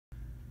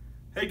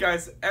Hey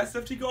guys,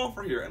 SFT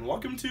Golfer here, and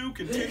welcome to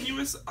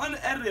continuous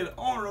unedited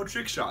on-road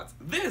trick shots.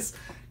 This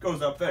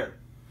goes up there.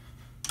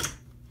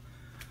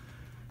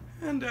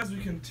 And as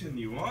we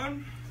continue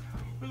on,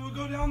 we will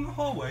go down the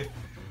hallway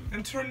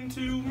and turn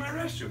into my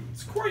restroom.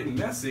 It's quite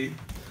messy.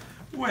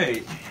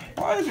 Wait,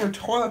 why is there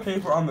toilet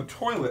paper on the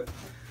toilet?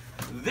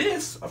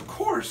 This, of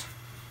course,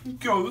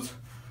 goes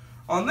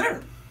on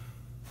there.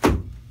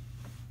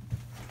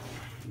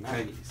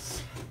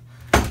 Nice.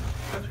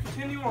 As we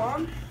continue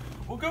on,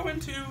 we'll go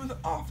into the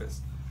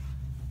office.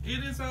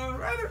 It is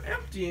rather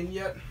empty, and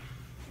yet,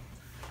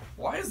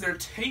 why is there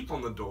tape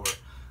on the door?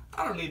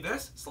 I don't need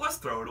this, so let's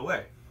throw it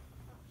away.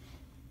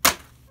 As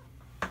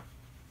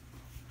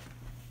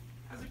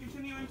we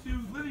continue into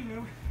the living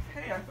room,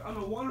 hey, I found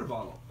a water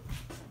bottle.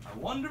 I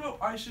wonder what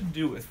I should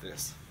do with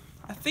this.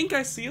 I think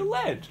I see a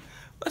ledge.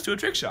 Let's do a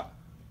trick shot.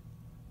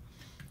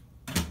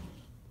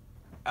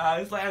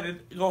 It's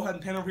landed. Go ahead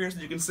and pan over here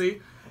so you can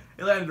see.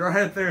 It landed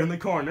right there in the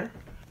corner.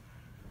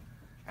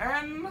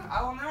 And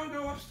I will now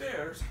go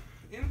upstairs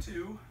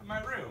into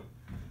my room.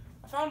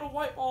 I found a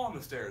white ball on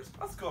the stairs.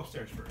 Let's go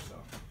upstairs first,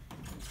 though.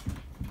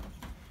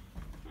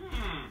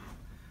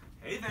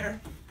 Hey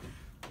there.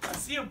 I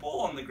see a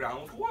bowl on the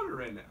ground with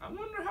water in it. I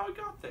wonder how it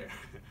got there.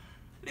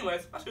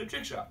 Anyways, let's do a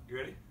trick shot. You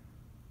ready?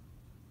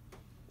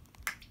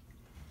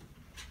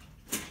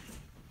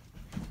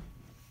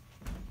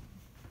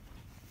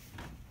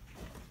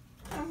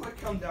 As I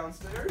come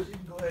downstairs, you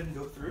can go ahead and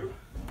go through.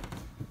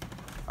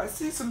 I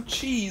see some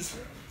cheese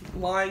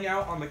lying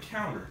out on the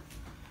counter.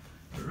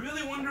 I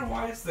really wonder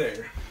why it's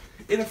there.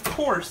 And of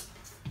course,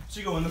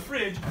 should go in the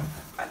fridge.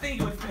 I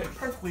think it would fit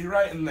perfectly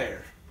right in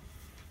there.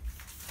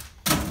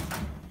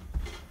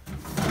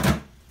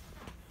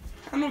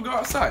 And we'll go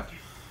outside.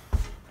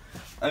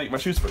 I think my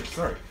shoes first,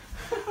 sorry.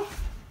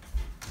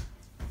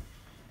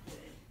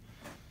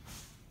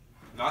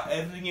 Not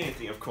editing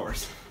anything, of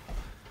course.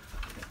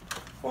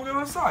 We'll go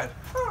outside.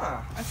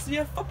 I see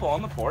a football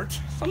on the porch.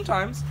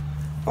 Sometimes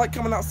I like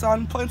coming outside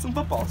and playing some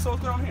football, so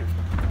it's down here.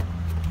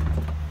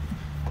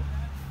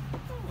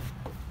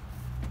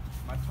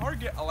 My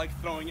target I like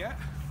throwing at.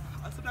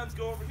 I sometimes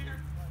go over here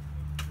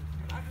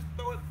and I just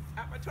throw it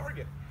at my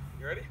target.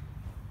 You ready?